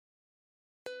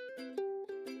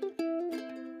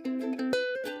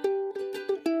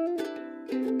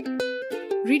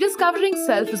Rediscovering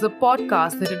Self is a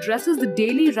podcast that addresses the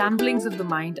daily ramblings of the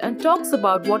mind and talks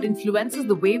about what influences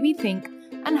the way we think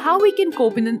and how we can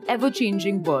cope in an ever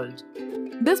changing world.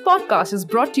 This podcast is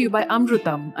brought to you by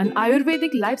Amrutam, an Ayurvedic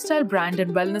lifestyle brand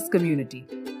and wellness community.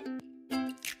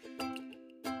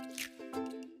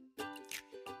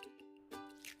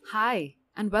 Hi,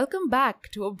 and welcome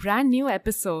back to a brand new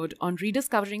episode on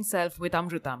Rediscovering Self with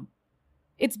Amrutam.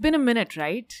 It's been a minute,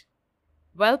 right?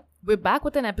 Well, we're back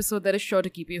with an episode that is sure to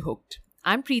keep you hooked.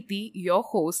 I'm Preeti, your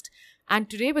host, and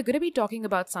today we're going to be talking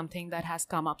about something that has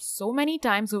come up so many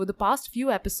times over the past few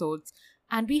episodes,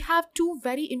 and we have two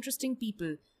very interesting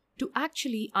people to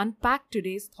actually unpack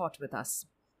today's thought with us.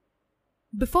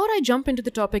 Before I jump into the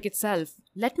topic itself,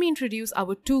 let me introduce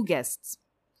our two guests.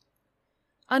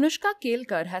 Anushka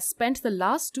Kelkar has spent the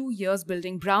last 2 years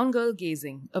building Brown Girl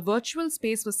Gazing, a virtual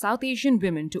space for South Asian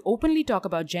women to openly talk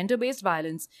about gender-based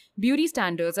violence, beauty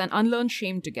standards, and unlearn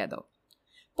shame together.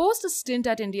 Post a stint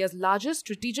at India's largest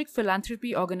strategic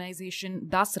philanthropy organization,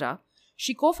 Dasra,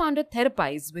 she co-founded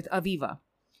Therapize with Aviva.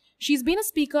 She's been a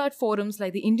speaker at forums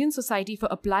like the Indian Society for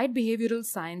Applied Behavioral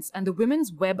Science and the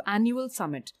Women's Web Annual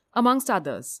Summit, amongst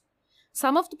others.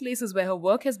 Some of the places where her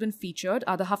work has been featured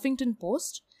are the Huffington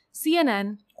Post,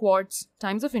 CNN, Quartz,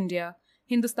 Times of India,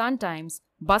 Hindustan Times,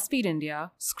 BuzzFeed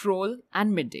India, Scroll,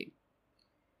 and Midday.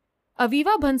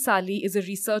 Aviva Bhansali is a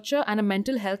researcher and a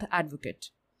mental health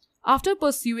advocate. After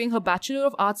pursuing her Bachelor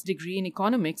of Arts degree in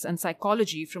Economics and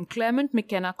Psychology from Claremont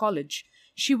McKenna College,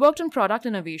 she worked on product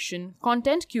innovation,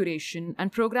 content curation,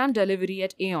 and program delivery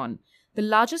at Aon, the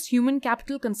largest human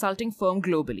capital consulting firm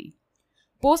globally.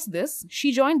 Post this,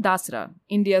 she joined Dasra,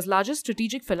 India's largest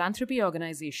strategic philanthropy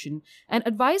organization, and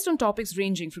advised on topics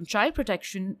ranging from child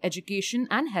protection, education,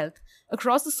 and health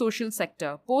across the social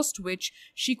sector, post which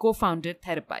she co-founded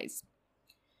Therapize.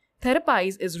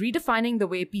 Therapize is redefining the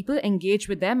way people engage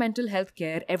with their mental health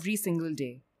care every single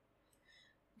day.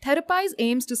 Therapize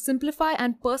aims to simplify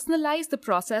and personalize the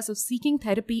process of seeking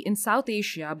therapy in South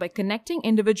Asia by connecting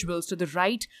individuals to the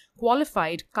right,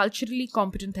 qualified, culturally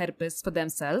competent therapists for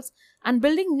themselves and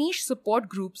building niche support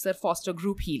groups that foster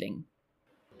group healing.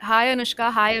 Hi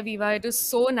Anushka, hi Aviva. It is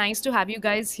so nice to have you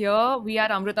guys here. We at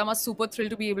Amrutam are super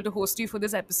thrilled to be able to host you for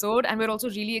this episode, and we're also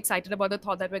really excited about the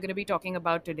thought that we're going to be talking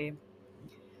about today.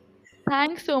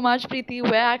 Thanks so much, Preeti.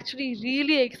 We're actually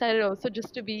really excited also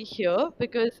just to be here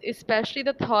because, especially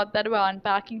the thought that we're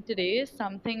unpacking today is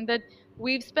something that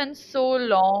we've spent so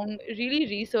long really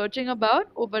researching about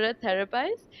over at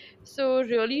Therapize. So,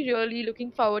 really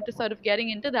looking forward to sort of getting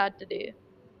into that today.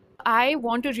 I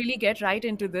want to really get right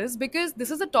into this because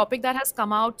this is a topic that has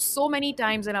come out so many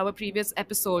times in our previous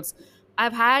episodes.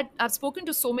 I've spoken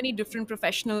to so many different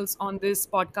professionals on this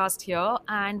podcast here,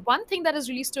 and one thing that has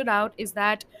really stood out is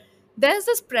that there's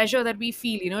this pressure that we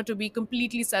feel, to be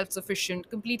completely self-sufficient,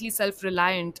 completely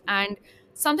self-reliant, and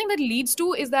something that leads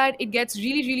to is that it gets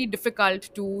really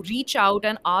difficult to reach out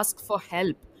and ask for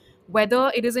help, whether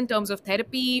it is in terms of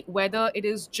therapy, whether it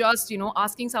is just,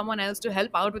 asking someone else to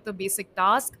help out with a basic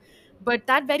task. But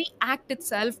that very act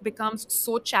itself becomes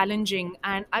so challenging.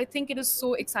 And I think it is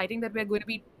so exciting that we're going to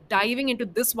be diving into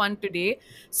this one today.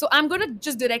 So I'm going to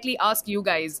just directly ask you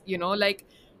guys,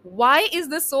 why is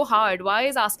this so hard? Why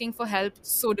is asking for help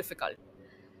so difficult?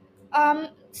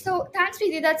 So thanks,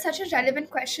 Preeti. That's such a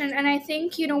relevant question. And I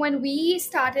think, when we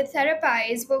started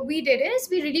Therapize, what we did is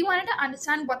we really wanted to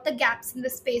understand what the gaps in the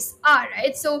space are,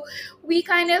 right? So we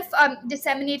kind of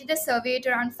disseminated a survey to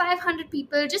around 500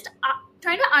 people, just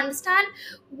trying to understand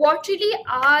what really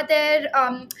are their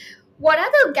what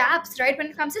are the gaps, right, when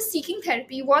it comes to seeking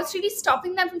therapy, what's really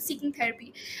stopping them from seeking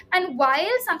therapy. And while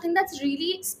something that's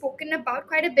really spoken about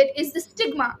quite a bit is the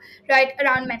stigma, right,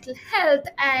 around mental health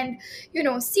and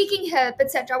seeking help,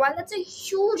 etc., while that's a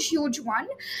huge one,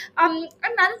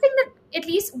 another thing that at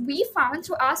least we found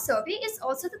through our survey is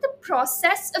also that the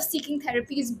process of seeking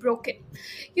therapy is broken,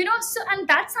 so, and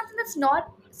that's something that's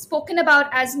not spoken about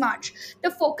as much. The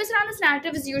focus around this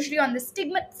narrative is usually on the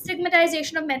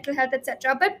stigmatization of mental health,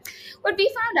 etc. But what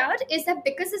we found out is that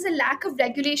because there's a lack of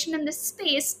regulation in this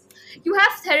space, you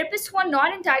have therapists who are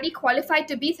not entirely qualified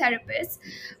to be therapists,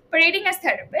 parading as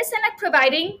therapists and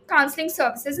providing counseling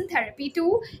services and therapy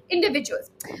to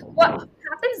individuals. What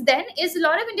happens then is a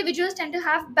lot of individuals tend to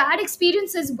have bad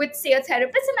experiences with, say, a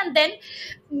therapist, and then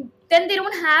they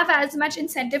don't have as much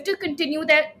incentive to continue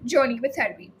their journey with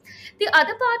therapy. The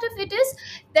other part of it is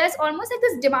there's almost like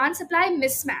this demand supply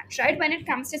mismatch, right, when it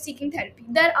comes to seeking therapy.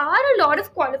 There are a lot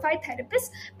of qualified therapists,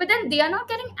 but then they are not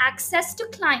getting access to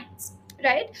clients,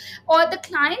 right? Or the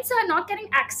clients are not getting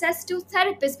access to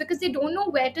therapists because they don't know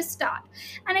where to start.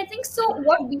 And I think so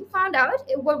what we found out,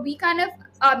 what we kind of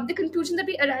the conclusion that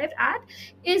we arrived at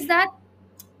is that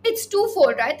it's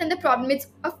twofold, right? And the problem is,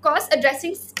 of course,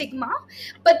 addressing stigma.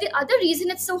 But the other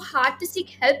reason it's so hard to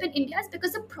seek help in India is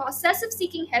because the process of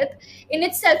seeking help in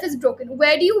itself is broken.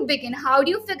 Where do you begin? How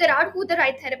do you figure out who the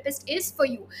right therapist is for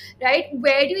you, right?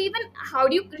 Where do you even, how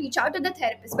do you reach out to the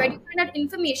therapist? Where do you find out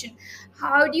information?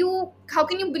 How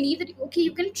can you believe that, okay,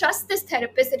 you can trust this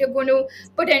therapist that you're going to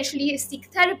potentially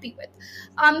seek therapy with?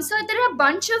 So there are a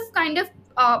bunch of kind of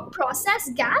process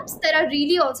gaps that are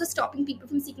really also stopping people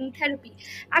from seeking therapy.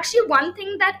 Actually, one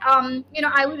thing that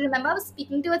I will remember, I was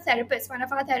speaking to a therapist, one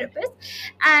of our therapists,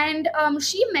 and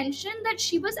she mentioned that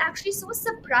she was actually so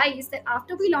surprised that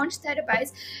after we launched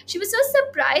Therapies, she was so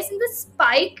surprised in the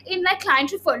spike in like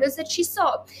client referrals that she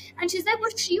saw. And she's like,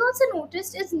 what she also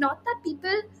noticed is not that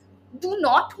people do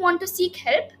not want to seek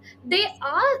help. They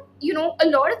are, a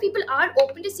lot of people are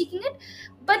open to seeking it,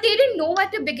 but they didn't know where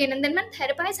to begin. And then when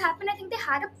Therapies happened, I think they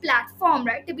had a platform,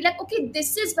 right, to be like, okay,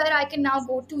 this is where I can now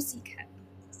go to seek help.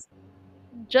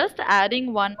 Just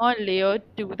adding one more layer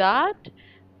to that,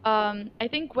 I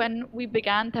think when we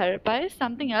began Therapize,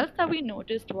 something else that we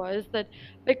noticed was that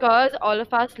because all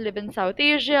of us live in South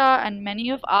Asia and many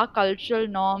of our cultural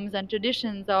norms and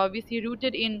traditions are obviously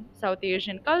rooted in South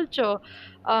Asian culture,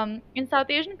 in South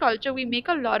Asian culture, we make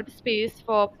a lot of space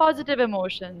for positive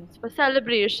emotions, for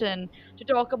celebration, to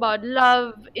talk about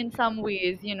love in some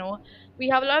ways, we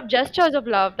have a lot of gestures of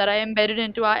love that are embedded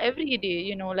into our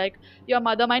everyday, like your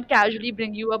mother might casually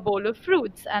bring you a bowl of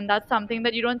fruits, and that's something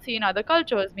that you don't see in other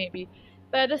cultures, maybe.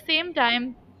 But at the same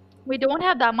time, we don't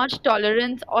have that much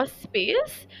tolerance or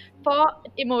space for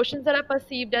emotions that are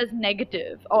perceived as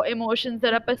negative or emotions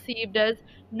that are perceived as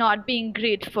not being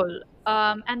grateful.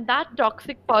 And that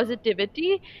toxic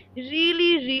positivity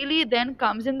really, really then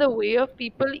comes in the way of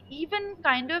people, even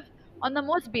kind of on the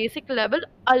most basic level,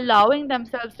 allowing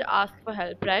themselves to ask for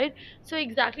help, right? So,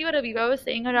 exactly what Aviva was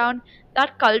saying around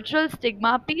that cultural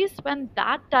stigma piece, when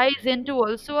that ties into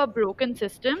also a broken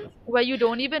system where you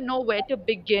don't even know where to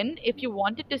begin if you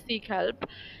wanted to seek help,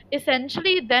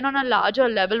 essentially, then on a larger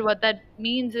level, what that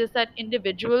means is that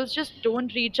individuals just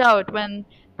don't reach out when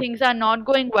things are not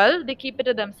going well, they keep it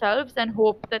to themselves and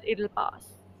hope that it'll pass.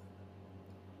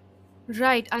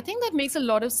 Right. I think that makes a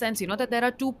lot of sense, that there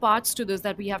are two parts to this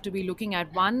that we have to be looking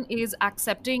at. One is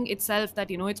accepting itself that,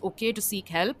 it's okay to seek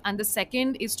help. And the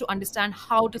second is to understand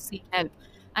how to seek help.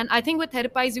 And I think with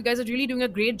Therapize, you guys are really doing a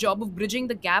great job of bridging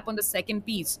the gap on the second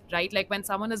piece, right? Like when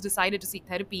someone has decided to seek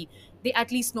therapy, they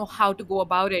at least know how to go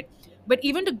about it. But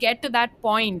even to get to that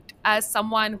point, as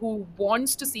someone who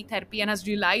wants to seek therapy and has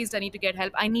realized I need to get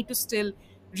help, I need to still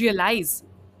realize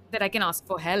that I can ask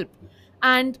for help.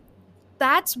 And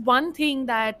that's one thing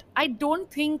that I don't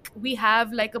think we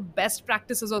have like a best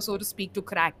practices or so to speak to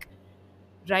crack,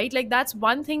 right? Like that's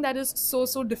one thing that is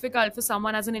so difficult for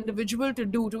someone as an individual to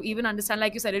do, to even understand.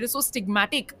 Like you said, it is so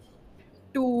stigmatic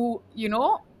to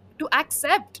to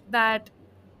accept that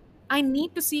I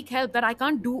need to seek help, that I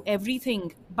can't do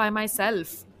everything by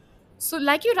myself. So,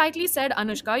 like you rightly said,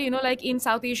 Anushka, like in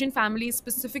South Asian families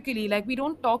specifically, like we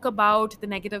don't talk about the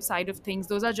negative side of things.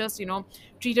 Those are just,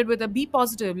 treated with a be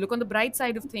positive, look on the bright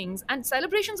side of things. And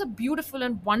celebrations are beautiful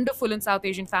and wonderful in South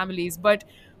Asian families. But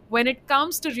when it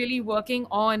comes to really working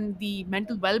on the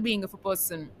mental well being of a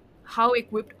person, how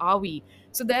equipped are we?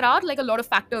 So, there are like a lot of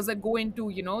factors that go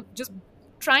into, just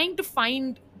trying to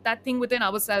find that thing within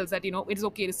ourselves that, it is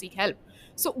okay to seek help.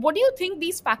 So, what do you think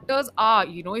these factors are?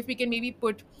 If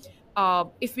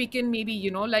we can maybe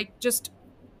like just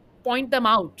point them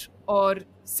out or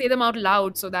say them out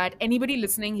loud so that anybody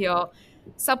listening here,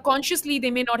 subconsciously,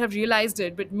 they may not have realized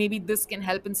it, but maybe this can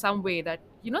help in some way, that,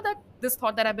 that this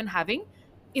thought that I've been having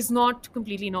is not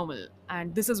completely normal.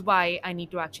 And this is why I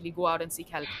need to actually go out and seek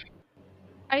help.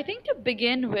 I think to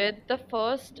begin with, the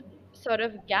first sort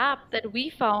of gap that we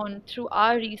found through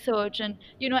our research, and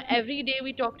every day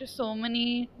we talk to so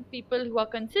many people who are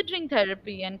considering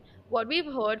therapy, and what we've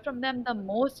heard from them the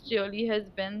most really has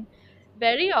been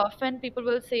very often people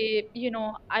will say,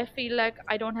 I feel like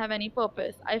I don't have any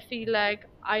purpose. I feel like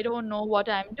I don't know what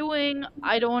I'm doing.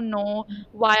 I don't know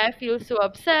why I feel so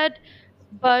upset,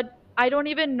 but I don't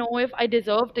even know if I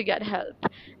deserve to get help.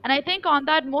 And I think on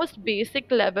that most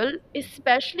basic level,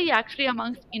 especially actually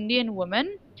amongst Indian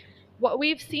women, what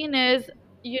we've seen is,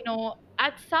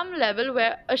 at some level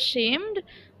we're ashamed,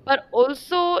 but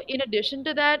also in addition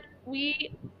to that,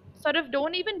 we sort of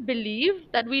don't even believe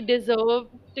that we deserve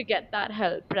to get that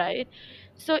help, right?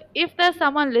 So if there's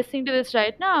someone listening to this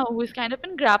right now who's kind of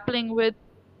been grappling with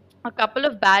a couple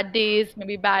of bad days,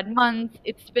 maybe bad months.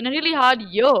 It's been a really hard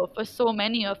year for so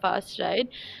many of us, right?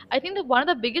 I think that one of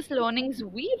the biggest learnings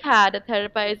we've had at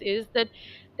Therapize is that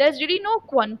there's really no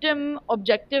quantum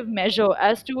objective measure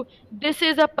as to this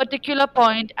is a particular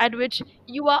point at which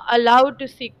you are allowed to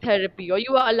seek therapy or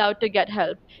you are allowed to get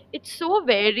help. It's so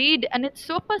varied and it's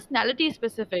so personality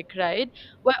specific, right?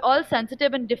 We're all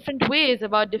sensitive in different ways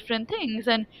about different things,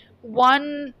 and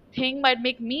one thing might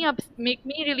make me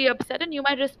really upset, and you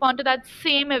might respond to that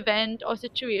same event or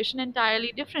situation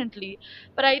entirely differently.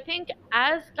 But I think,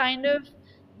 as kind of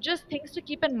just things to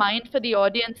keep in mind for the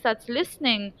audience that's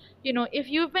listening, if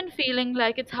you've been feeling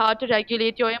like it's hard to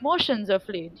regulate your emotions of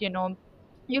late,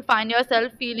 you find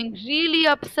yourself feeling really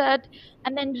upset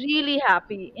and then really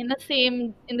happy in the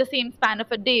same span of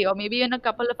a day, or maybe in a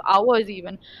couple of hours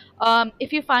even.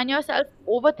 If you find yourself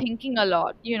overthinking a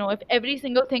lot, if every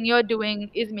single thing you're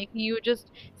doing is making you just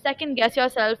second guess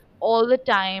yourself all the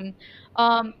time,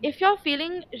 if you're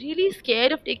feeling really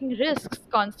scared of taking risks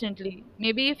constantly,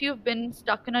 maybe if you've been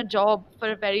stuck in a job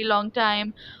for a very long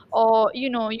time, or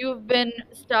you've been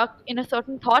stuck in a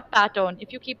certain thought pattern,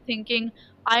 if you keep thinking,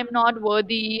 I'm not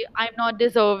worthy, I'm not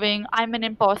deserving, I'm an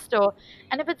imposter.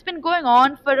 And if it's been going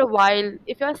on for a while,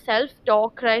 if your self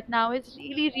talk right now is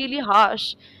really, really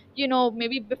harsh,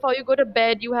 maybe before you go to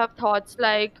bed, you have thoughts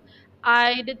like,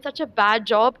 I did such a bad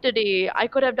job today, I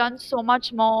could have done so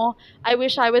much more, I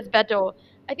wish I was better.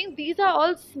 I think these are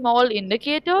all small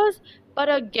indicators,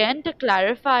 but again, to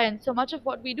clarify, and so much of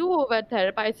what we do over at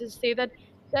Therapies is say that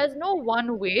there's no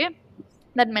one way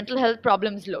that mental health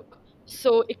problems look.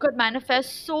 So it could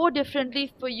manifest so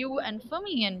differently for you and for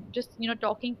me. And just,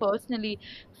 talking personally,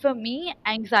 for me,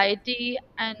 anxiety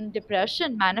and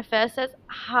depression manifest as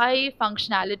high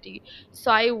functionality.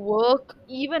 So I work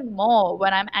even more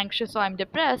when I'm anxious or I'm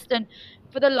depressed. And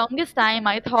for the longest time,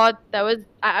 I thought I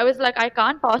was like, I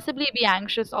can't possibly be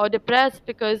anxious or depressed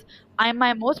because I'm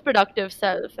my most productive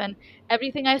self. And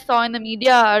everything I saw in the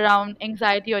media around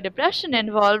anxiety or depression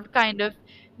involved kind of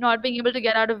not being able to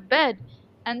get out of bed.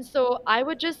 And so I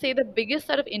would just say the biggest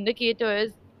sort of indicator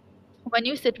is when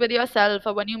you sit with yourself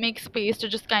or when you make space to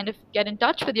just kind of get in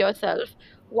touch with yourself,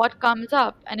 what comes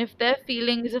up. And if there are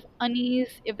feelings of unease,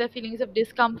 if there are feelings of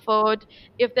discomfort,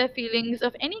 if there are feelings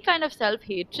of any kind of self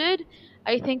hatred,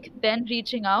 I think then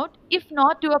reaching out, if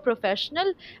not to a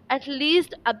professional, at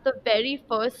least at the very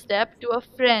first step to a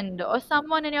friend or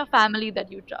someone in your family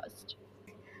that you trust.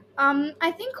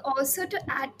 I think also to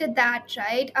add to that,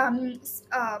 right?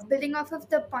 Building off of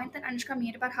the point that Anushka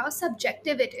made about how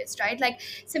subjective it is, right? Like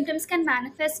symptoms can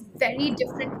manifest very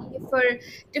differently for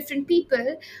different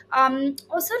people.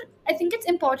 Also, I think it's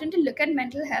important to look at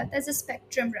mental health as a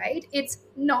spectrum, right? It's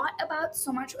not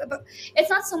so much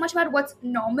about what's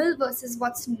normal versus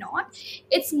what's not.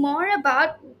 It's more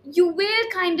about you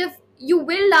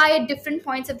will lie at different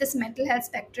points of this mental health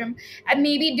spectrum, and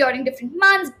maybe during different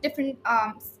months, different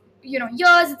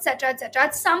years, etc., etc.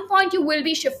 At some point you will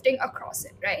be shifting across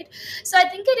it, right? So I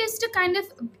think it is to kind of,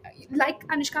 like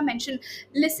Anushka mentioned,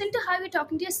 listen to how you're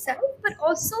talking to yourself, but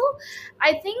also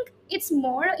I think it's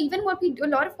more, even what we do, a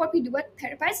lot of what we do at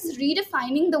Therapize is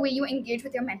redefining the way you engage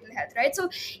with your mental health, right? So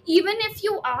even if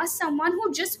you are someone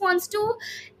who just wants to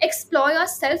explore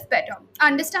yourself better,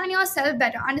 understand yourself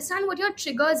better, understand what your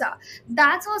triggers are,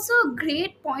 that's also a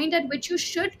great point at which you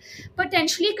should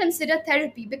potentially consider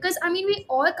therapy. Because I mean, we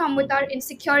all come with our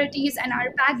insecurities and our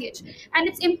baggage, and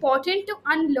it's important to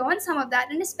unlearn some of that.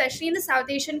 And especially in the South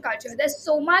Asian culture, there's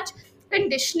so much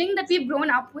conditioning that we've grown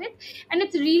up with, and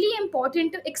it's really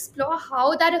important to explore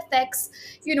how that affects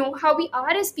how we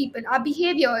are as people, our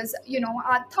behaviors,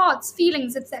 our thoughts,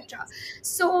 feelings, etc.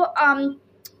 So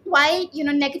while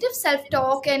negative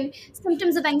self-talk and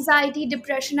symptoms of anxiety,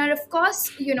 depression are of course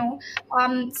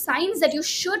signs that you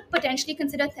should potentially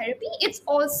consider therapy, it's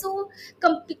also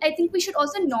I think we should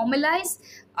also normalize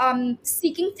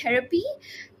seeking therapy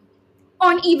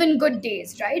on even good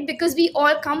days, right? Because we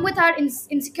all come with our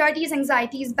insecurities,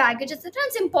 anxieties, baggage, etc.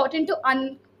 It's important to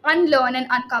unlearn and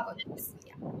uncover this.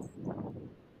 Yeah.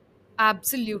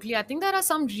 Absolutely. I think there are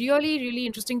some really, really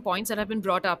interesting points that have been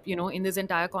brought up, in this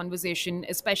entire conversation,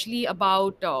 especially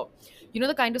about,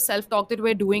 the kind of self talk that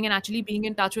we're doing and actually being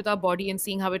in touch with our body and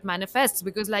seeing how it manifests.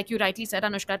 Because, like you rightly said,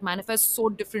 Anushka, it manifests so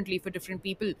differently for different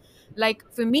people. Like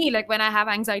for me, like when I have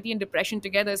anxiety and depression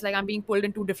together, it's like I'm being pulled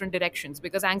in two different directions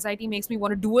because anxiety makes me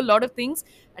want to do a lot of things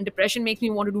and depression makes me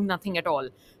want to do nothing at all.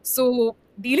 So,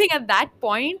 dealing at that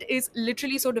point is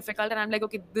literally so difficult, and I'm like,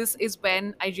 okay, this is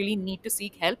when I really need to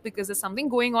seek help because there's something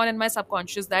going on in my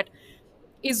subconscious that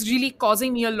is really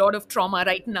causing me a lot of trauma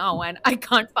right now, and I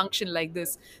can't function like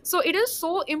this. So it is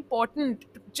so important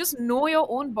to just know your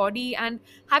own body and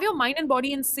have your mind and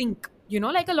body in sync.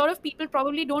 Like a lot of people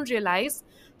probably don't realize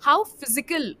how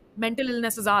physical mental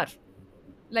illnesses are.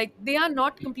 Like they are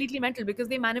not completely mental because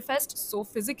they manifest so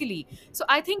physically. So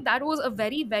I think that was a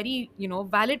very, very,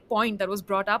 valid point that was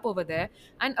brought up over there.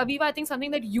 And Aviva, I think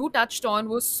something that you touched on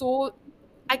was so,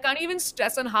 I can't even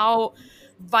stress on how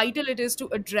vital it is to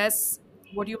address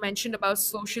what you mentioned about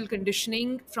social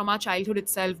conditioning from our childhood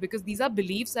itself, because these are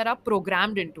beliefs that are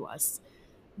programmed into us.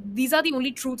 These are the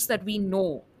only truths that we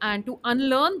know, and to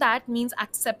unlearn that means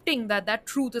accepting that that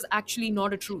truth is actually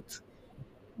not a truth.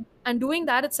 And doing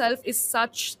that itself is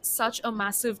such a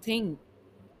massive thing,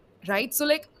 right? So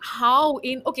like, how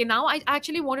in okay, now I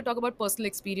actually want to talk about personal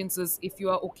experiences, if you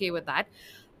are okay with that.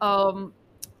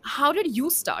 How did you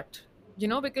start?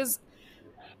 Because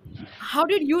how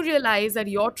did you realize that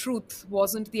your truth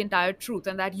wasn't the entire truth,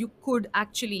 and that you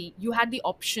had the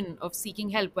option of seeking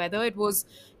help, whether it was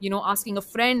asking a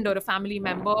friend or a family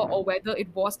member, or whether it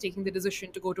was taking the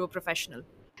decision to go to a professional?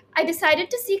 I decided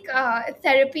to seek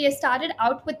therapy. I started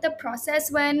out with the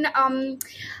process when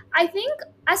I think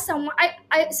as someone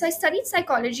I studied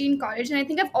psychology in college, and I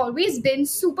think I've always been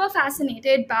super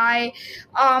fascinated by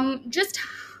just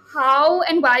how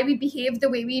and why we behave the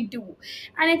way we do.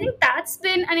 And I think that's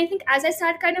been, and I think as I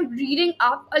started kind of reading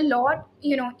up a lot,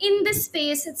 in this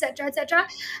space, etc., etc.,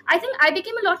 I think I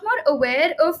became a lot more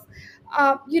aware of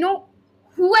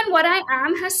who and what I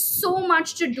am has so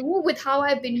much to do with how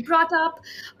I've been brought up,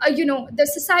 the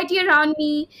society around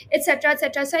me, etc.,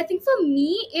 etc. So I think for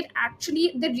me, it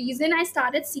actually, the reason I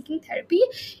started seeking therapy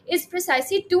is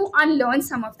precisely to unlearn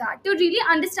some of that, to really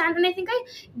understand. And I think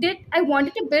I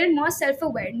wanted to build more self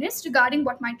awareness regarding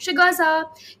what my triggers are,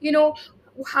 you know,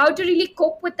 how to really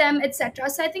cope with them, etc.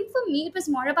 So I think for me it was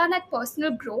more about like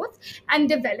personal growth and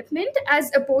development,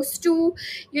 as opposed to,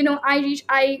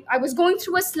 I was going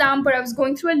through a slump, or I was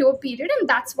going through a low period, and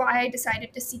that's why I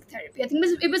decided to seek therapy. I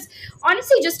think it was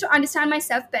honestly just to understand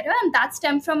myself better, and that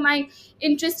stemmed from my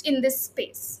interest in this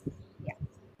space. Yeah.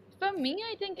 For me,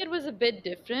 I think it was a bit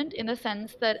different in the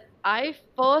sense that I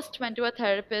first went to a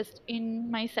therapist in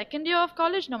my second year of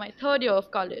college, no, my third year of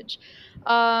college.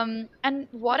 And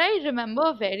what I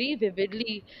remember very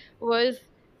vividly was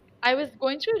I was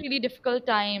going through a really difficult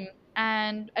time.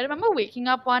 And I remember waking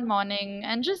up one morning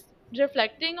and just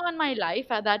reflecting on my life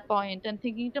at that point and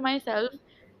thinking to myself,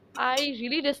 I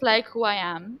really dislike who I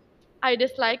am. I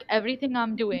dislike everything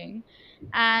I'm doing.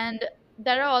 And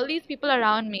there are all these people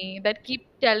around me that keep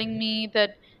telling me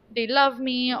that they love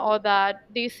me or that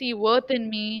they see worth in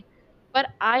me, but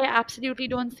I absolutely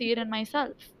don't see it in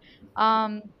myself.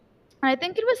 Um, and I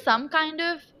think it was some kind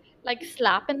of like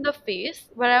slap in the face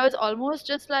where I was almost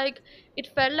just like, it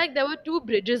felt like there were two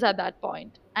bridges at that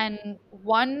point. And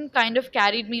one kind of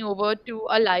carried me over to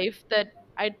a life that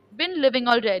I'd been living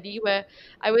already, where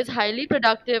I was highly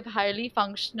productive, highly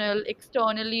functional,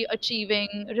 externally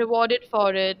achieving, rewarded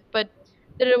for it, but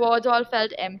the rewards all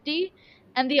felt empty.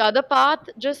 And the other path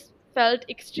just felt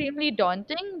extremely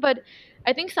daunting. But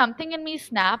I think something in me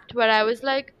snapped where I was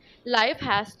like, life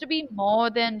has to be more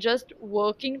than just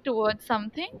working towards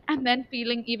something and then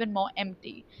feeling even more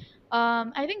empty.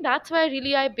 I think that's where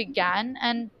really I began.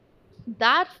 And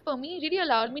that for me really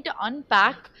allowed me to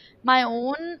unpack my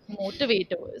own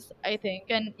motivators, I think.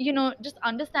 And just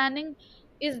understanding,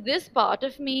 is this part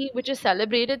of me which is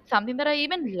celebrated something that I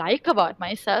even like about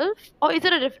myself, or is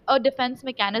it a defense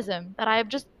mechanism that I have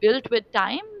just built with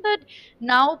time that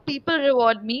now people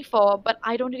reward me for but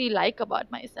I don't really like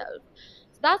about myself?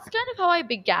 So that's kind of how I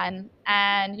began.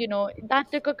 And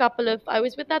that took I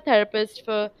was with that therapist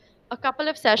for a couple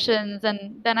of sessions,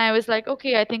 and then I was like,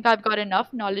 okay, I think I've got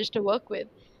enough knowledge to work with.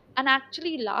 And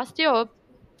actually last year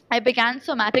I began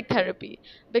somatic therapy,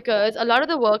 because a lot of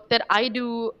the work that I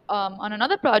do on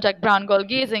another project, Brown Girl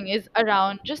Gazing, is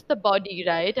around just the body,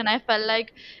 right? And I felt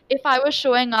like if I was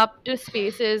showing up to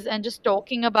spaces and just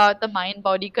talking about the mind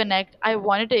body connect, I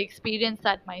wanted to experience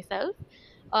that myself.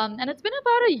 And it's been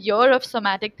about a year of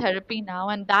somatic therapy now,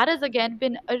 and that has again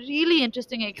been a really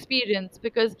interesting experience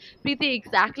because, Preeti,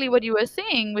 exactly what you were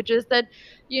saying, which is that,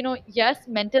 yes,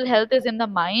 mental health is in the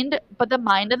mind, but the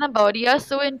mind and the body are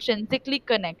so intrinsically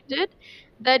connected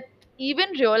that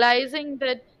even realizing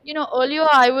that, earlier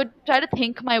I would try to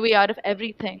think my way out of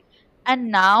everything.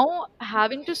 And now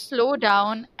having to slow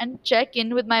down and check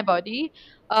in with my body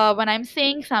when I'm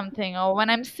saying something or when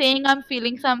I'm saying I'm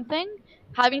feeling something,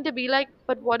 having to be like,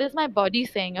 but what is my body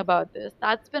saying about this?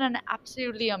 That's been an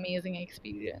absolutely amazing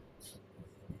experience.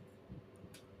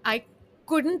 I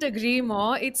couldn't agree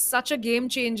more. It's such a game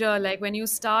changer. Like when you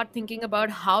start thinking about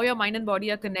how your mind and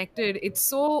body are connected, it's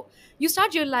so you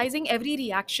start realizing every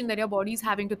reaction that your body is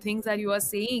having to things that you are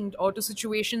saying or to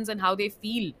situations and how they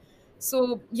feel.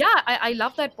 So yeah, I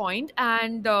love that point,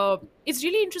 and it's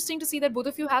really interesting to see that both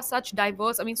of you have such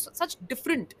diverse, I mean, such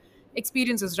different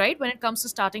experiences, right? When it comes to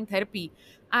starting therapy,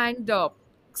 and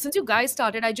since you guys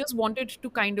started, I just wanted to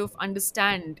kind of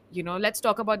understand. Let's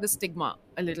talk about the stigma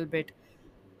a little bit.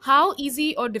 How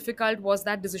easy or difficult was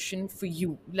that decision for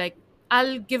you? Like,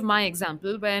 I'll give my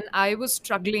example. When I was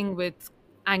struggling with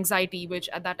anxiety, which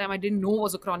at that time I didn't know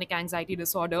was a chronic anxiety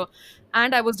disorder,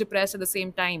 and I was depressed at the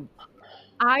same time,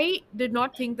 I did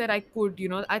not think that I could,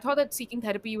 I thought that seeking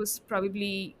therapy was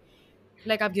probably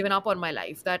like I've given up on my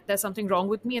life, that there's something wrong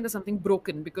with me and there's something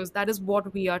broken, because that is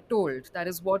what we are told. That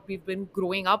is what we've been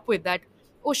growing up with, that,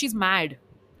 oh, she's mad,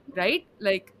 right?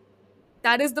 Like,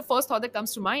 that is the first thought that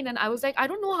comes to mind. And I was like, I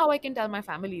don't know how I can tell my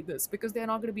family this, because they're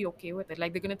not going to be okay with it.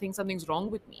 Like, they're going to think something's wrong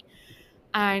with me.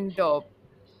 And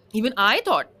even I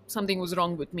thought something was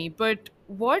wrong with me. But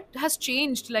what has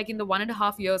changed, like in the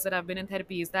 1.5 years that I've been in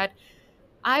therapy, is that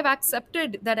I've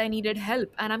accepted that I needed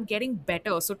help and I'm getting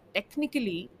better. So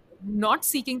technically, not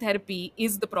seeking therapy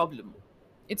is the problem.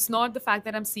 It's not the fact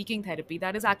that I'm seeking therapy.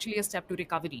 That is actually a step to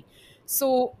recovery.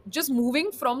 So just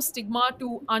moving from stigma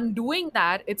to undoing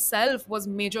that itself was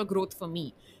major growth for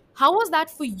me. How was that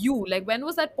for you? Like, when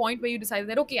was that point where you decided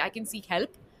that, okay, I can seek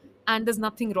help and there's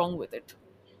nothing wrong with it?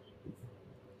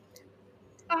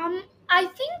 I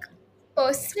think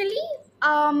personally,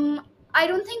 I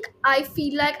don't think I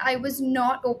feel like I was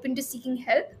not open to seeking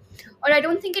help, or I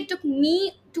don't think it took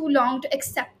me too long to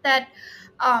accept that.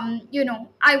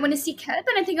 I want to seek help,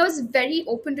 and I think I was very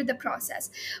open to the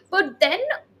process. But then,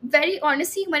 very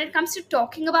honestly, when it comes to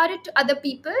talking about it to other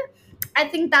people, I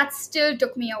think that still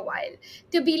took me a while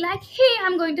to be like, hey,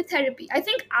 I'm going to therapy. I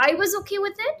think I was okay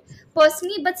with it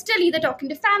personally, but still, either talking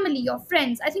to family or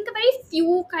friends. I think a very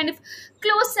few kind of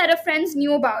close set of friends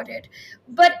knew about it.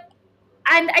 But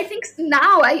and I think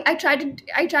now I try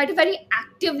to very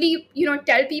actively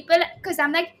tell people, because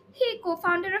I'm like, hey,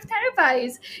 co-founder of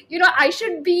Therapize, I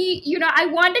should be, I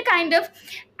want to kind of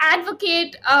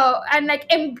advocate and like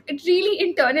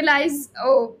really internalize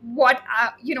what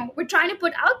we're trying to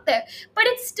put out there. But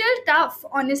it's still tough,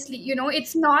 honestly.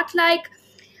 It's not like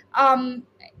um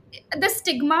the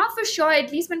stigma, for sure,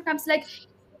 at least when it comes to like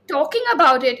talking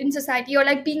about it in society, or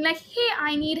like being like, hey,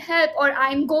 I need help, or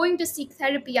I'm going to seek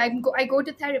therapy, I go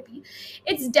to therapy.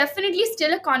 It's definitely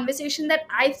still a conversation that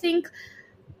I think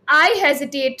I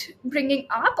hesitate bringing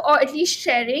up, or at least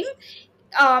sharing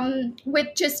with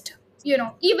just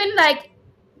even like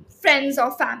friends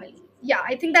or family. Yeah,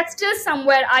 I think that's still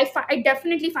somewhere I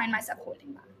definitely find myself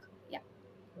holding back. Yeah.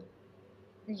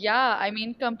 Yeah, I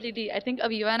mean, completely. I think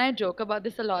Aviva and I joke about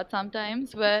this a lot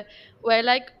sometimes, where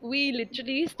like we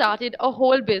literally started a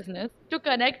whole business to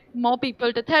connect more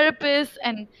people to therapists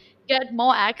and get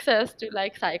more access to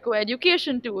like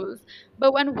psychoeducation tools.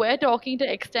 But when we're talking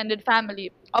to extended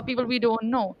family or people we don't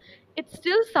know, it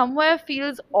still somewhere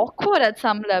feels awkward at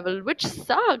some level, which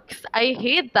sucks. I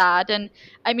hate that. And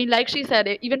I mean, like she said,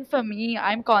 even for me,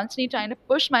 I'm constantly trying to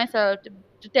push myself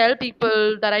to tell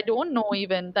people that I don't know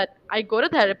even that I go to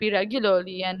therapy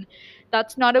regularly, and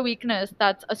that's not a weakness,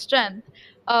 that's a strength.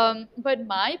 But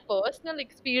my personal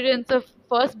experience of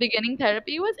first beginning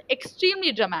therapy was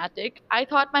extremely dramatic. I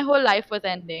thought my whole life was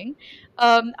ending.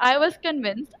 I was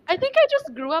convinced. I think I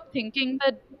just grew up thinking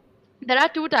that there are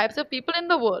two types of people in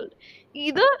the world.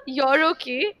 Either you're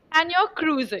okay and you're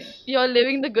cruising, you're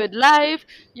living the good life,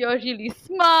 you're really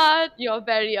smart, you're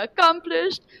very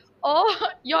accomplished, or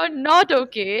you're not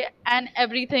okay and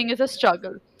everything is a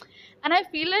struggle. And I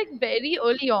feel like very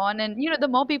early on, and the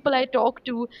more people I talk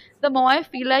to, the more I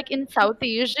feel like in South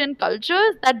Asian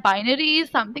cultures, that binary is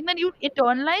something that you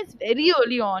internalize very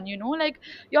early on. Like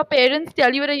your parents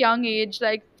tell you at a young age,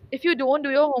 like, if you don't do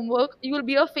your homework, you will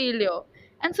be a failure.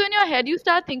 And so in your head, you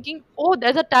start thinking, oh,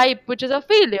 there's a type which is a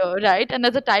failure, right? And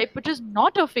there's a type which is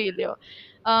not a failure.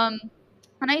 Um,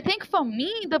 and I think for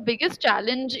me, the biggest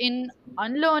challenge in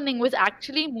unlearning was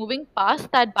actually moving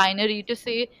past that binary to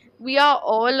say we are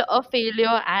all a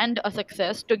failure and a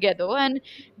success together. And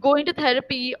going to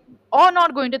therapy, or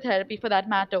not going to therapy for that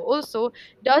matter, also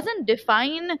doesn't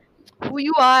define who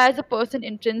you are as a person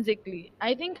intrinsically.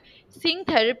 I think seeing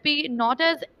therapy not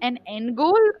as an end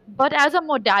goal, but as a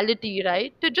modality,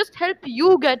 right? To just help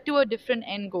you get to a different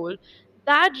end goal.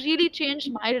 That really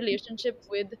changed my relationship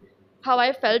with how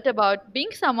I felt about being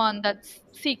someone that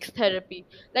seeks therapy.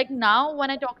 Like now, when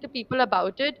I talk to people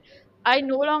about it, I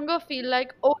no longer feel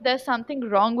like, oh, there's something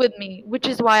wrong with me, which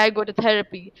is why I go to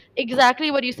therapy. Exactly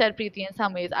what you said, Preeti, in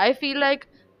some ways. I feel like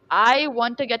I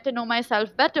want to get to know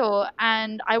myself better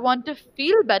and I want to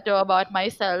feel better about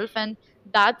myself. And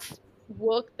that's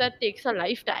work that takes a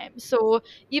lifetime. So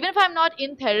even if I'm not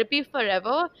in therapy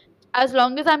forever, as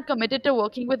long as I'm committed to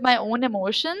working with my own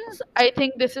emotions, I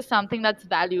think this is something that's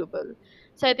valuable.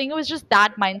 So I think it was just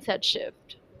that mindset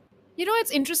shift. You know,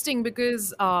 it's interesting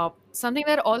because something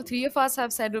that all three of us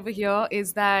have said over here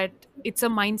is that it's a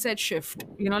mindset shift.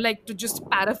 You know, like to just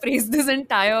paraphrase this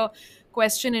entire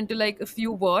question into like a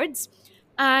few words.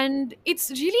 And it's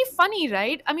really funny,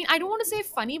 right? I mean, I don't want to say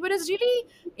funny, but it's really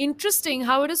interesting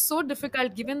how it is so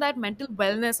difficult given that mental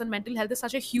wellness and mental health is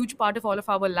such a huge part of all of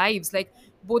our lives. Like,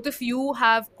 both of you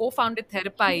have co founded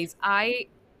Therapies. I,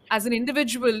 as an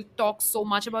individual, talk so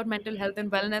much about mental health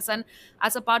and wellness, and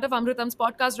as a part of Amritam's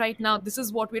podcast right now, this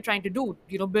is what we're trying to do,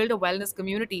 you know, build a wellness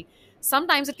community.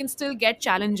 Sometimes it can still get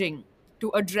challenging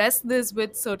to address this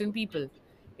with certain people.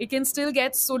 It can still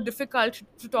get so difficult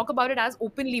to talk about it as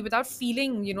openly without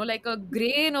feeling, you know, like a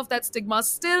grain of that stigma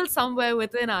still somewhere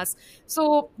within us.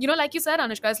 So, you know, like you said,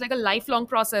 Anushka, it's like a lifelong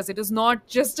process. It is not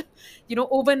just, you know,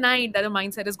 overnight that a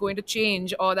mindset is going to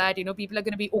change, or that, you know, people are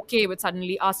going to be okay with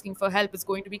suddenly asking for help. It's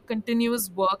going to be continuous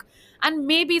work, and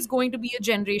maybe it's going to be a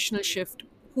generational shift.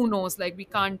 Who knows? Like, we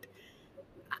can't,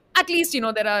 at least, you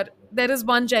know, there is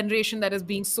one generation that is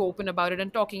being so open about it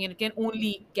and talking, and it can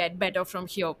only get better from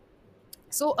here.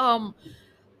 So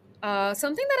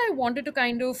something that I wanted to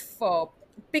kind of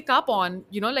pick up on,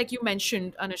 you know, like you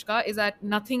mentioned, Anushka, is that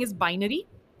nothing is binary,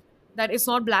 that it's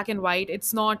not black and white,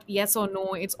 it's not yes or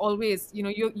no, it's always, you know,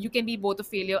 you can be both a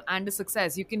failure and a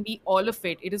success, you can be all of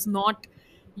it. It is not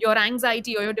your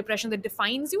anxiety or your depression that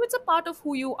defines you, it's a part of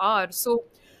who you are. So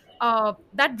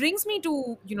that brings me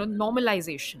to, you know,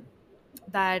 normalization.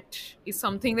 That is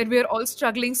something that we're all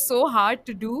struggling so hard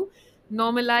to do.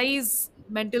 Normalize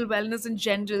mental wellness in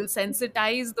general,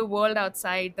 sensitize the world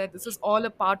outside that this is all a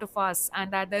part of us, and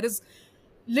that there is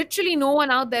literally no one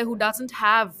out there who doesn't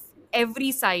have every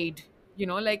side. You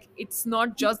know, like, it's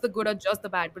not just the good or just the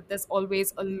bad, but there's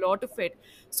always a lot of it.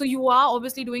 So you are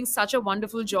obviously doing such a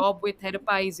wonderful job with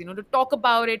Therapies, you know, to talk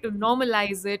about it, to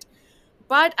normalize it.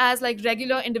 But as like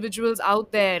regular individuals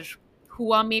out there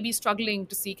who are maybe struggling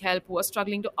to seek help, who are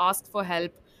struggling to ask for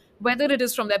help, whether it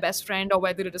is from their best friend or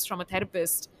whether it is from a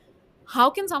therapist, how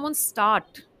can someone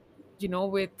start, you know,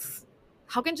 with,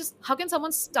 how can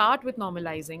someone start with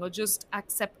normalizing or just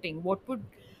accepting? What would,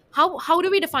 how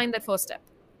do we define that first step?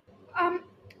 Um,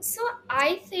 so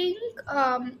I think,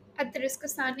 at the risk of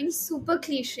sounding super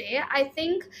cliche, I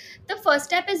think the first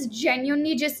step is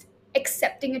genuinely just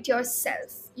accepting it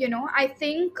yourself. You know, I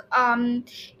think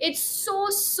it's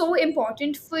so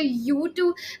important for you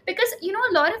to, because you know,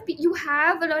 you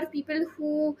have a lot of people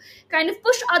who kind of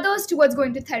push others towards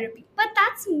going to therapy, but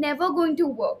that's never going to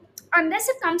work unless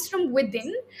it comes from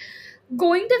within.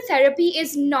 Going to therapy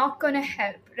is not going to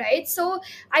help, right? So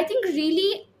I think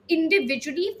really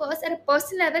individually first, at a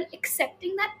personal level,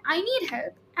 accepting that I need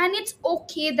help and it's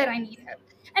okay that I need help,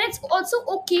 and it's also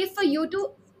okay for you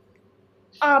to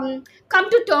come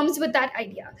to terms with that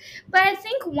idea. But I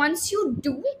think once you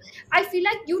do, I feel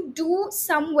like you do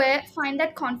somewhere find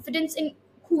that confidence in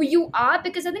who you are,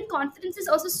 because I think confidence is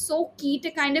also so key to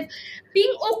kind of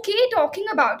being okay talking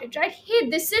about it, right?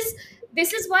 Hey, this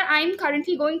is what I'm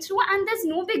currently going through, and there's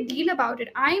no big deal about it.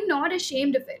 I'm not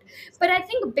ashamed of it. But I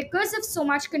think because of so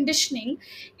much conditioning,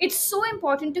 it's so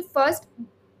important to first,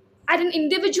 at an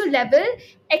individual level,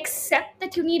 accept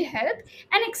that you need help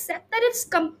and accept that it's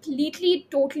completely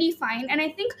totally fine. And I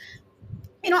think,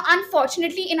 you know,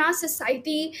 unfortunately in our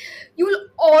society, you'll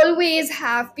always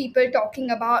have people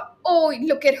talking about, oh,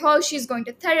 look at her, she's going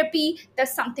to therapy,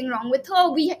 there's something wrong with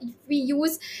her. We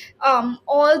use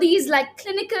all these like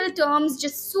clinical terms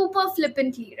just super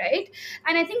flippantly, right?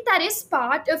 And I think that is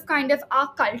part of kind of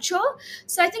our culture.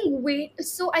 So I think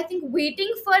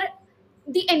waiting for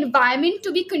the environment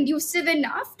to be conducive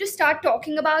enough to start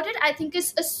talking about it, I think,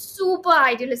 is a super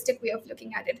idealistic way of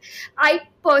looking at it. I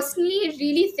personally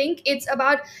really think it's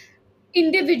about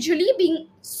individually being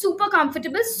super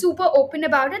comfortable, super open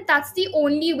about it. That's the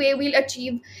only way we'll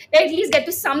achieve, at least get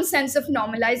to some sense of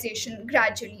normalization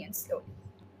gradually and slowly.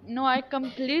 No, I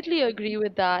completely agree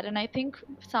with that. And I think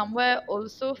somewhere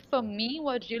also for me,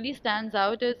 what really stands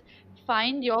out is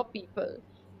find your people.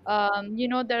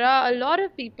 There are a lot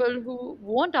of people who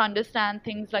won't understand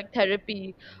things like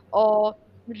therapy or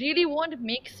really won't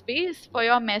make space for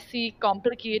your messy,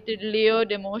 complicated,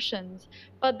 layered emotions.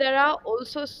 But there are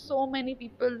also so many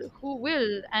people who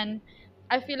will. And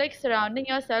I feel like surrounding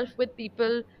yourself with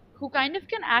people who kind of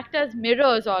can act as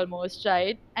mirrors almost,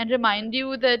 right? And remind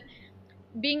you that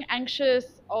being anxious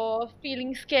or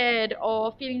feeling scared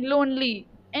or feeling lonely,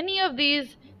 any of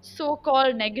these so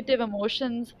called negative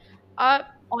emotions are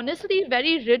honestly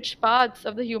very rich parts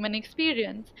of the human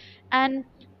experience. And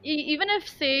even if,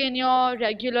 say, in your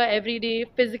regular everyday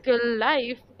physical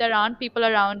life, there aren't people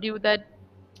around you that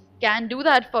can do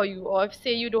that for you, or if,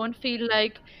 say, you don't feel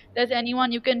like there's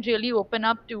anyone you can really open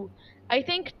up to, I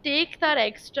think take that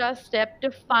extra step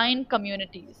to find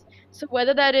communities. So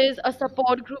whether that is a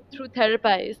support group through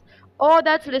therapies, or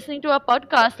that's listening to a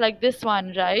podcast like this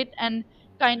one, right, and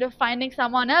kind of finding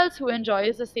someone else who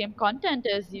enjoys the same content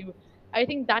as you, I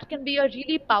think that can be a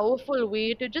really powerful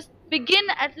way to just begin,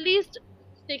 at least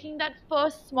taking that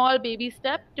first small baby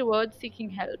step towards seeking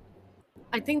help.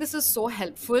 I think this is so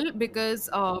helpful because,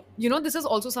 this is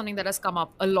also something that has come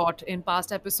up a lot in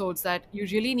past episodes, that you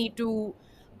really need to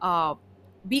uh,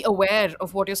 be aware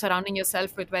of what you're surrounding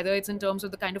yourself with, whether it's in terms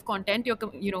of the kind of content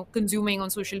you're, consuming on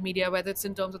social media, whether it's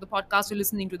in terms of the podcast you're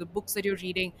listening to, the books that you're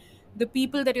reading, the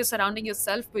people that you're surrounding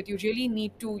yourself with. You really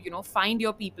need to, find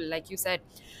your people, like you said.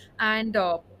 And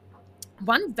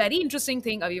one very interesting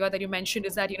thing, Aviva, that you mentioned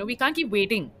is that we can't keep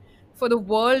waiting for the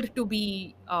world to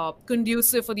be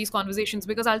conducive for these conversations,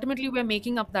 because ultimately we're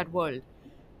making up that world,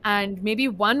 and maybe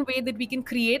one way that we can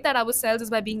create that ourselves is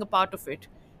by being a part of it.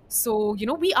 So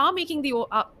we are making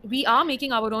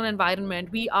our own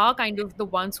environment. We are kind of the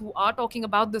ones who are talking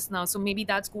about this now, so maybe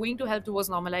that's going to help towards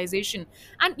normalization.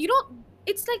 And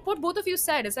it's like what both of you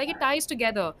said, it's like it ties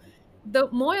together. The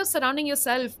more you're surrounding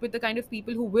yourself with the kind of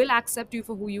people who will accept you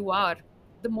for who you are,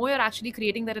 the more you're actually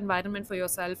creating that environment for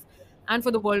yourself and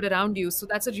for the world around you. So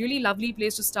that's a really lovely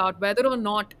place to start, whether or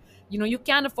not you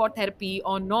can afford therapy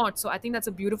or not. So I think that's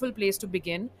a beautiful place to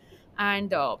begin.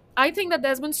 And I think that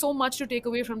there's been so much to take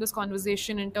away from this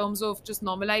conversation in terms of just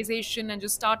normalization and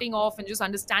just starting off and just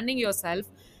understanding yourself.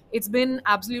 It's been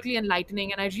absolutely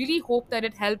enlightening, and I really hope that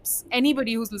it helps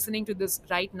anybody who's listening to this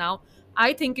right now.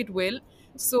 I think it will.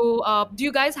 So do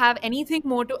you guys have anything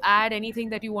more to add, anything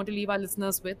that you want to leave our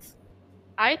listeners with?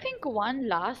 I think one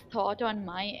last thought on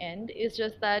my end is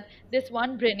just that this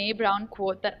one Brene Brown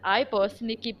quote that I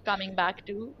personally keep coming back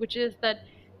to, which is that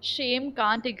shame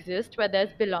can't exist where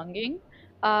there's belonging.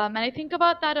 And I think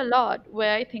about that a lot,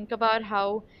 where I think about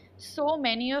how so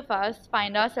many of us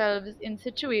find ourselves in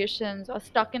situations or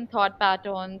stuck in thought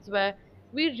patterns where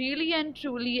we really and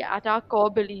truly, at our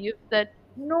core, believe that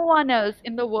no one else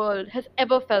in the world has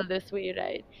ever felt this way,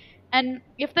 right? And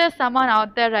if there's someone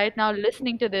out there right now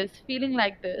listening to this, feeling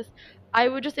like this, I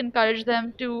would just encourage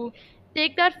them to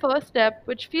take that first step,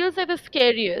 which feels like the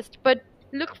scariest, but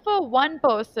look for one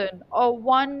person or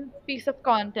one piece of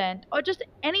content or just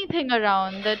anything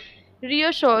around that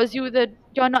reassures you that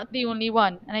you're not the only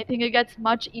one. And I think it gets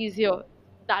much easier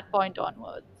that point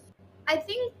onwards. I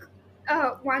think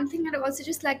one thing I'd also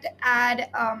just like to add,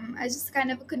 as just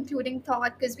kind of a concluding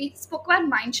thought, because we spoke about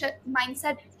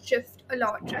mindset shift a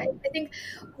lot, right? I think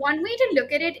one way to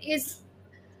look at it is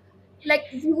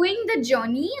like viewing the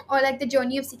journey, or like the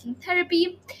journey of seeking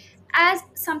therapy, as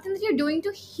something that you're doing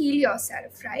to heal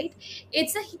yourself, right?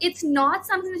 It's not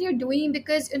something that you're doing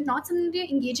because, not something that you're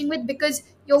engaging with because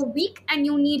you're weak and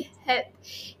you need help.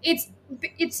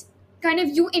 It's kind of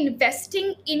you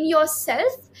investing in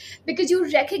yourself because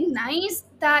you recognize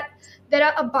that there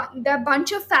are a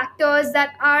bunch of factors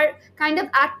that are kind of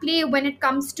at play when it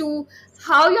comes to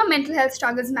how your mental health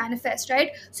struggles manifest,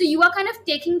 right? So you are kind of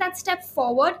taking that step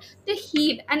forward to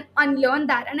heal and unlearn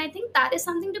that, and I think that is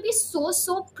something to be so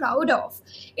proud of.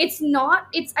 I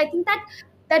think that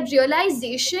that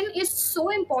realization is so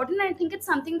important, and I think it's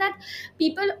something that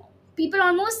people people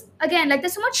almost, again, like,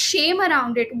 there's so much shame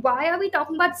around it. Why are we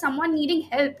talking about someone needing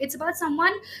help? It's about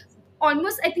someone,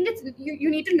 almost, I think it's you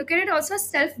need to look at it also as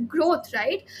self growth,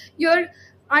 right? You're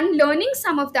unlearning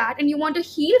some of that and you want to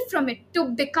heal from it to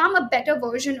become a better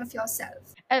version of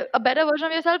yourself. A better version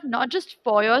of yourself, not just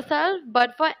for yourself,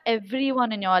 but for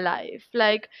everyone in your life.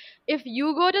 Like, if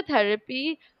you go to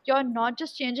therapy, you're not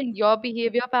just changing your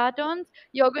behavior patterns,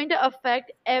 you're going to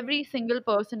affect every single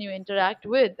person you interact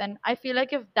with. And I feel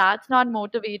like if that's not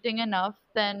motivating enough,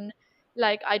 then,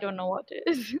 like, I don't know what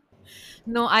is.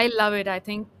 No, I love it. I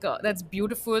think that's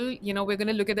beautiful. We're going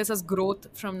to look at this as growth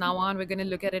from now on. We're going to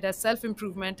look at it as self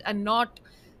improvement and not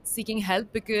seeking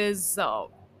help, because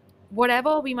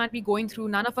whatever we might be going through,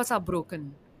 none of us are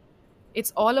broken.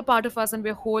 It's all a part of us, and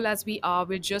we're whole as we are.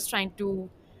 We're just trying to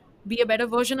be a better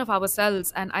version of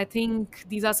ourselves. And I think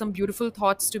these are some beautiful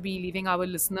thoughts to be leaving our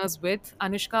listeners with.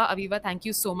 Anushka, Aviva, thank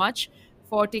you so much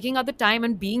for taking out the time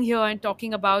and being here and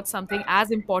talking about something as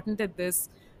important as this.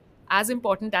 as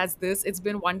important as this. It's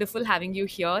been wonderful having you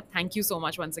here. Thank you so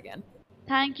much once again.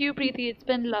 Thank you, Preeti. It's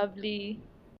been lovely.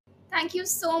 Thank you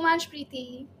so much,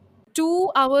 Preeti.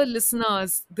 To our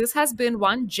listeners, this has been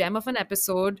one gem of an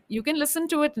episode. You can listen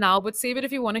to it now, but save it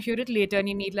if you want to hear it later and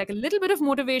you need like a little bit of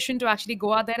motivation to actually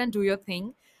go out there and do your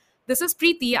thing. This is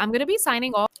Preeti. I'm going to be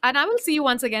signing off and I will see you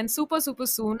once again super, super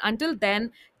soon. Until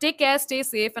then, take care, stay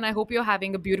safe, and I hope you're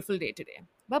having a beautiful day today.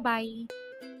 Bye bye.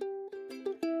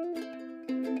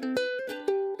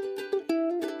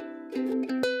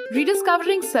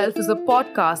 Rediscovering Self is a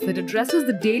podcast that addresses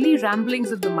the daily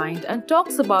ramblings of the mind and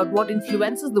talks about what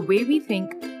influences the way we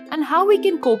think and how we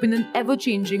can cope in an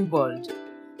ever-changing world.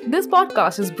 This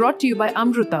podcast is brought to you by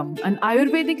Amrutam, an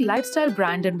Ayurvedic lifestyle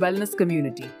brand and wellness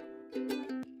community.